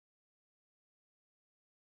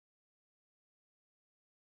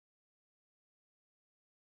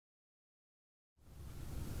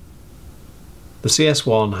The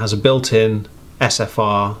CS1 has a built-in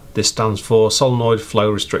SFR. This stands for Solenoid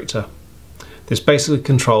Flow Restrictor. This basically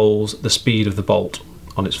controls the speed of the bolt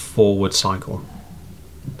on its forward cycle.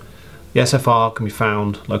 The SFR can be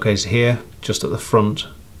found located here, just at the front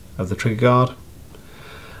of the trigger guard,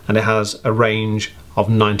 and it has a range of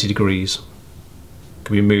 90 degrees. It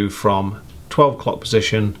can be moved from 12 o'clock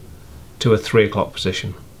position to a 3 o'clock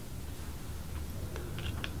position.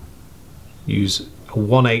 Use a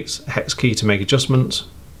 1/8 hex key to make adjustments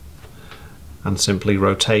and simply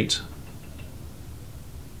rotate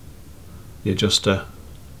the adjuster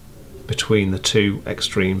between the two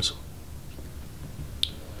extremes.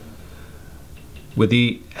 With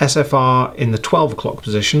the SFR in the 12 o'clock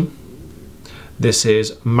position, this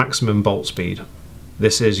is maximum bolt speed.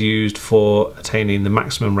 This is used for attaining the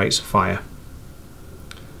maximum rates of fire.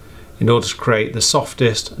 In order to create the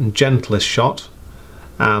softest and gentlest shot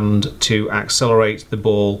and to accelerate the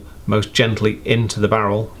ball most gently into the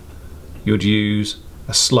barrel, you would use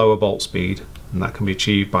a slower bolt speed, and that can be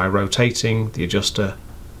achieved by rotating the adjuster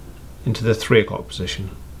into the 3 o'clock position.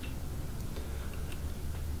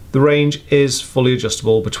 The range is fully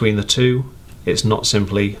adjustable between the two. It's not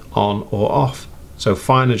simply on or off, so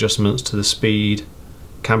fine adjustments to the speed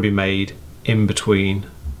can be made in between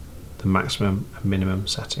the maximum and minimum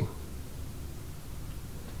setting.